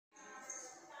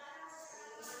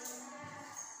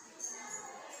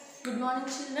Good morning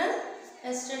children.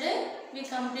 Yesterday we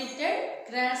completed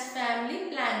grass family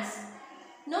plants.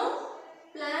 Now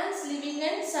plants living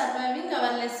and surviving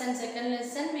our lesson. Second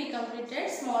lesson we completed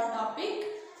small topic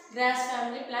grass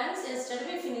family plants.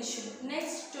 Yesterday we finished.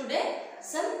 Next today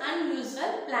some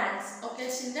unusual plants. Okay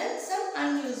children, some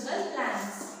unusual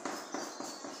plants.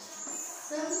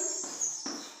 Some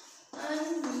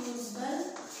unusual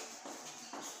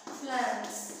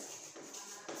plants.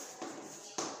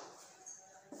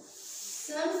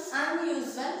 Some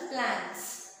unusual plants.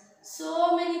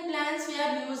 So many plants we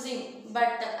are using,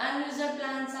 but unusual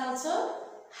plants also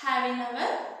have in our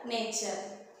nature.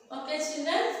 Okay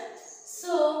children.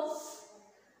 So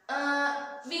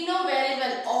we know very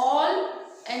well all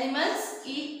animals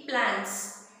eat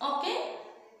plants. Okay,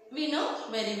 we know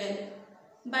very well.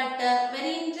 But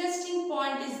very interesting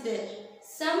point is there.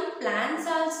 Some plants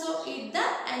also eat the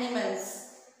animals.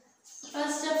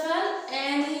 First of all,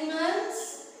 animals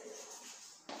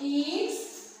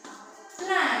eats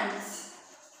plants,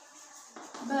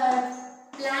 but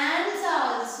plants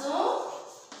also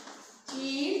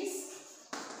eats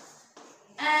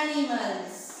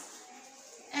animals.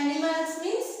 Animals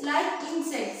means like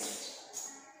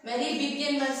insects, very big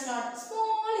animals, not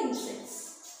small insects.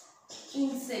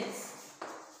 Insects.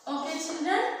 Okay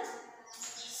children.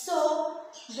 So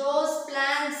those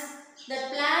plants, the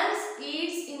plants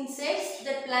eats insects.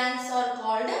 The plants are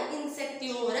called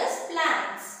insectivorous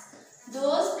plants.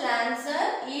 Those plants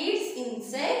eats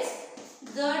insects.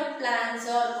 The plants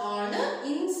are called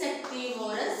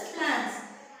insectivorous plants.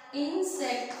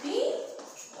 Insectivorous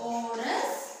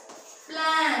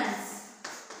plants.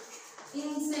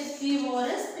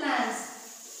 Insectivorous plants.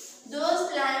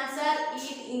 Those plants are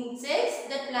eat insects.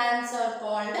 The plants are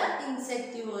called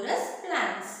insectivorous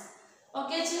plants.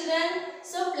 Okay children.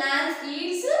 So plants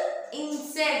eats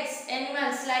insects.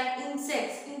 Animals like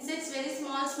insects. Insects very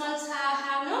small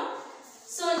have no.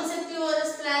 So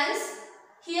insectivorous plants.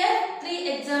 Here three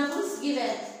examples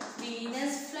given.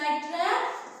 Venus flytrap,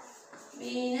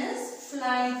 Venus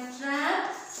flytrap,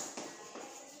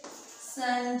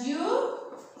 sundew,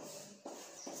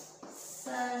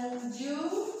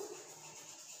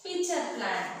 pitcher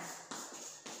plant.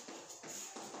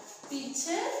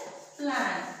 Pitcher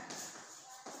plant.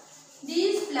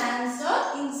 These plants are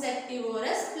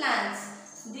insectivorous plants.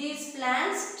 These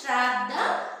plants trap the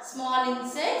small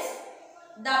insects.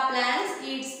 The plants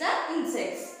eats the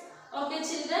insects. Okay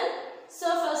children. So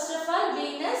first of all,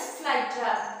 Venus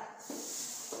flytrap.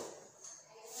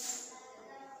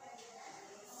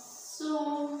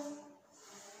 So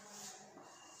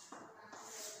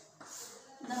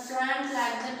the plant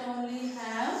like that only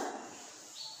have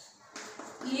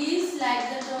leaves, like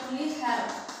that only have.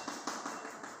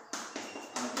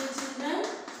 Okay children.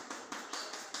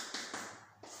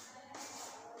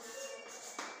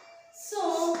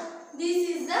 So this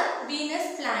is the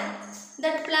Venus plant.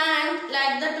 That plant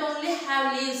like that only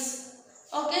have leaves.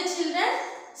 Okay children.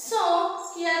 So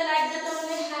here like that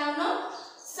only have no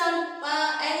some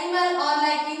animal or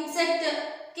like insect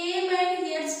came and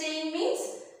here staying means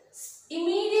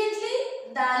immediately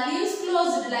the leaves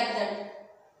closed like that.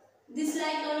 This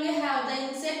like only have the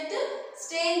insect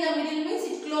stay in the middle means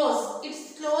it closes. It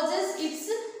closes. Its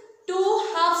two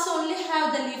halves only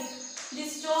have the leaf.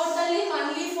 This totally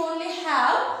one leaf only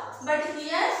have, but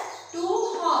here two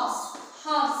halves.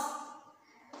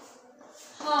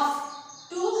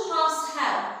 Two halves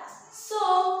have. So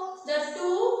the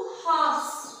two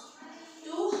halves.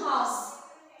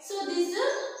 So this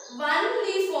one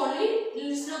leaf only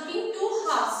is looking two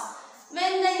halves.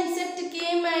 When the insect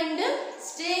came and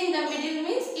stay in the middle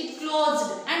means it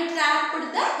closed and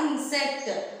trapped the insect.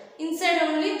 Inside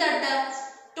only that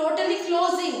totally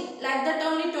closing, like that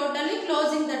only totally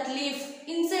closing that leaf.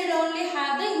 Inside only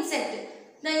have the insect.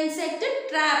 The insect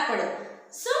trapped.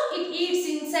 So it eats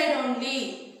inside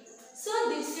only. So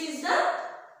this is the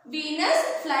Venus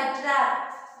flytrap.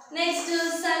 Next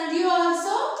sundew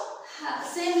also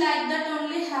same like that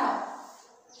only have.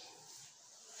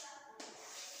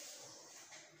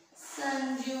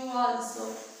 Sundew also.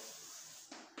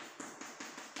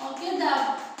 Okay, the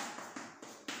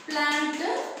plant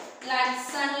like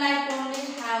sunlight only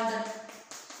have that.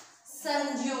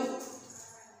 Sundew.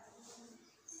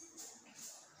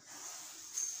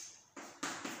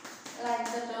 Like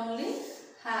that only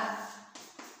have.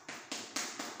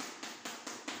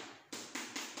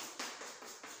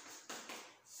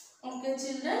 Okay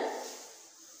children.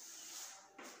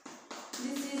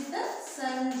 This is the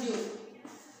sundew.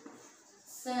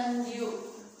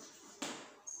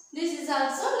 This is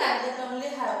also like that only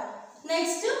have.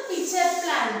 Next pitcher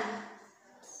plant.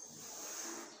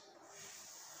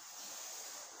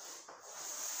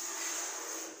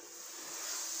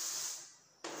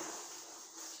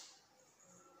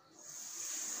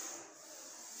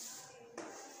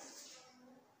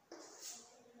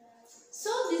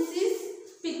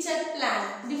 pitcher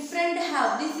plant. Different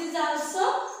have. This is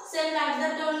also same like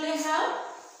that only have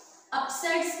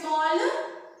upside small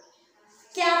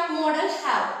cap model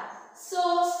have.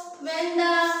 So when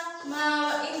the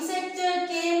insect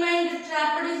came and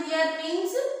trapped here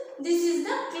means this is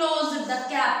the closed the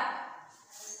cap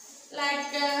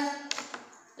like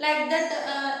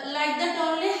that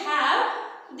only have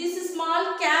this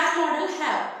small cap model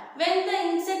have. When the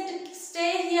insect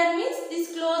stay here means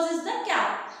this closes the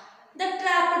cap that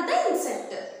trapped the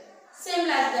insect. Same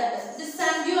like that. This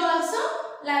sundew also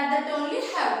like that only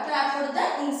have trapped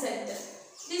the insect.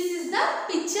 This is the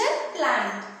pitcher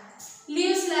plant.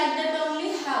 Leaves like that only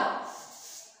have.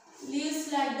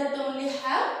 Leaves like that only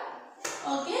have.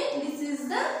 Okay, this is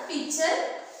the pitcher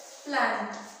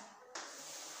plant.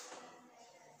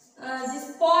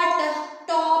 This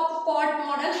top pot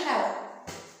model have.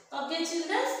 Okay,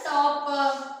 children, top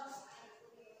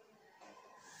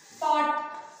pot.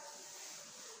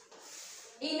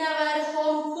 In our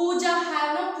home, puja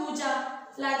have no puja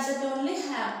like that only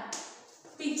have.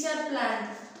 Pitcher plant.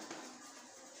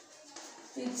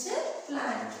 Pitcher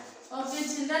plant. Okay,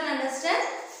 children, understand?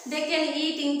 They can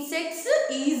eat insects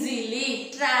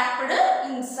easily, trapped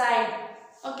inside.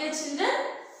 Okay, children?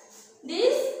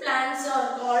 These plants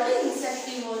are called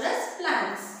insectivorous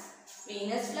plants.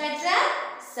 Venus flytrap,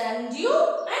 sundew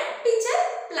and pitcher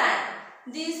plant.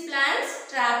 These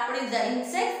plants trapped the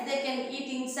insects, they can eat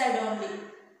inside only.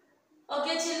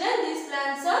 Okay, children, these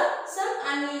plants are some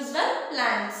unusual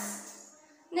plants.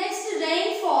 Next,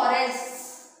 rainforests.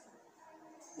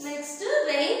 Next,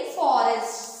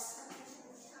 rainforests.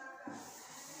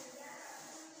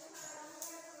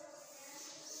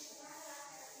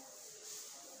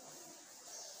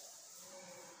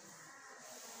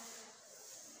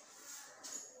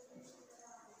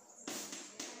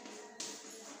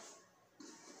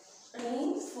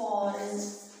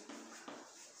 Rainforests.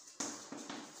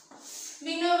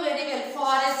 We know very well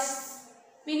forests.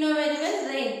 We know very well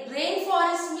rain.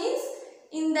 Rainforest means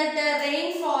in that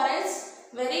rainforest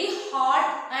very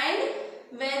hot and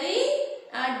very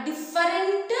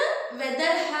different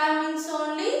weather have means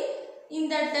only in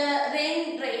that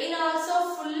rain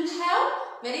also full have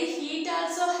very heat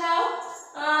also have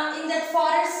in that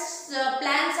forest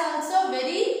plants also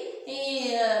very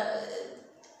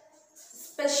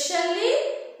especially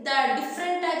the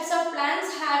different types of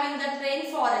plants have in that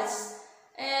rainforest.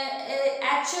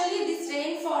 Actually, this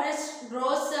rainforest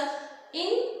grows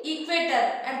in equator,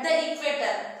 at the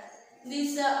equator.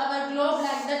 This our globe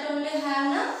like that only have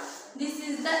na. This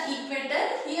is the equator.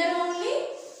 Here only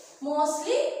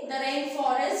mostly the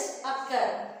rainforest occur.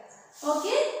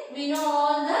 Okay, we know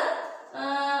all the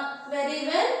very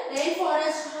well.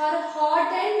 Rainforests are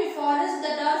hot and forests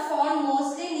that are found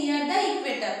mostly near the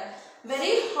equator.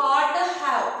 Very hot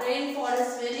have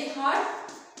rainforest, very hot.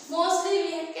 Mostly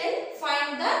we can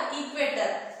find the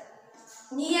equator,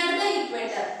 near the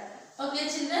equator. Okay,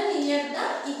 children, near the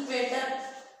equator.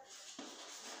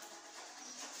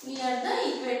 Near the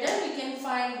equator we can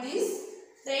find this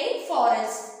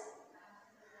rainforest.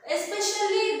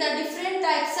 Especially the different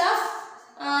types of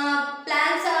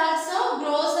plants also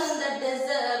grows in the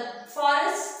desert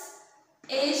forests.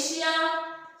 Asia,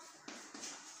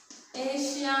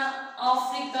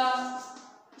 Africa,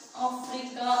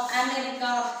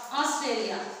 America,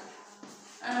 Australia.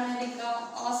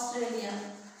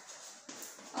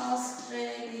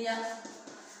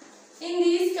 In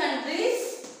these countries,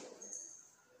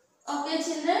 okay,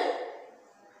 children,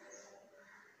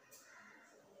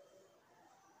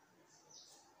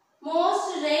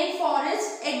 most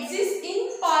rainforests exist in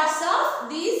parts of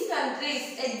these countries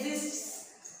exists.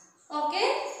 Okay.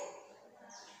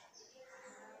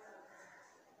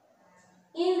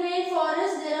 In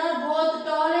rainforest, there are both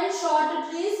tall and short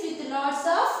trees with lots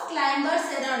of climbers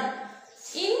around.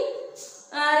 In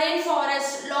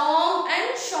rainforest, long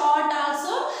and short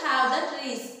also have the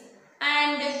trees,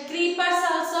 and creepers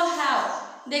also have.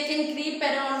 They can creep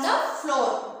around the floor.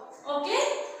 Okay.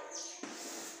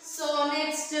 So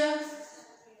next, a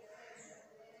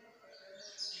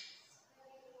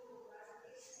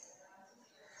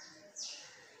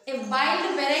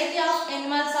wide variety of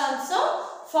animals also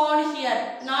found here.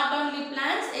 Not only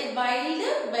plants, a wild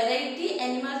variety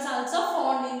animals also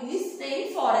found in this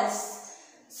rainforest.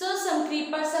 So some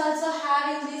creepers also have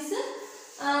in this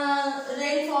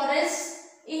rainforest.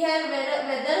 Here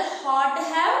weather hot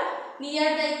have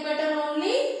near the equator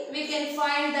only. We can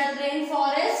find that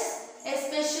rainforest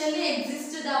especially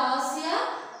exist in Asia,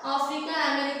 Africa,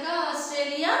 America,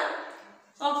 Australia.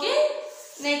 Okay.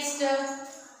 Next.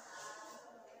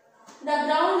 The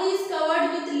ground is covered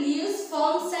with leaves,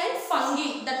 ferns and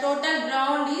fungi. The total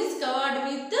ground is covered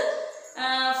with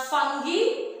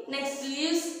fungi, next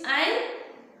leaves and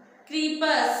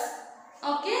creepers.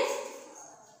 Okay.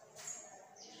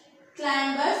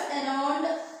 Climbers around,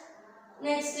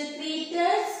 next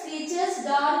creatures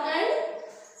dark and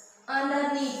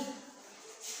underneath.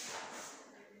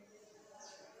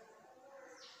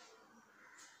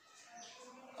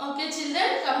 Okay children,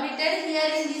 completed.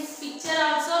 Here in this picture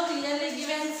also clearly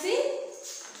given, see,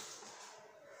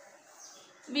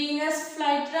 Venus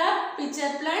flytrap,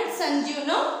 pitcher plant, sun dew,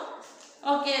 no?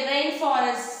 Okay,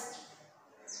 rainforest.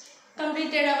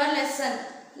 Completed our lesson.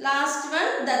 Last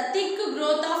one, the thick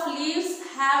growth of leaves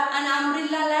have an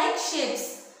umbrella-like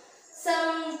shapes.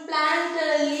 Some plant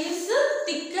leaves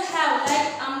thick have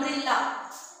like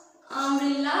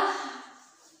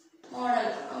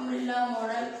umbrella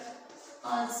model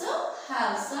also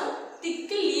have some thick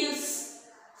leaves.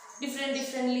 Different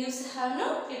leaves have,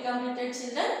 no? Okay, completed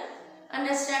children.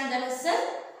 Understand the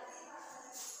lesson.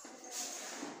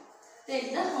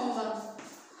 Take the homework.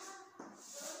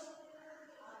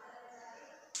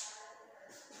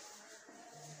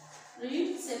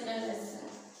 Read second lesson.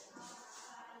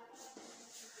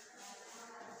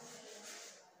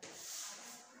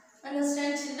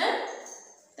 Understand children?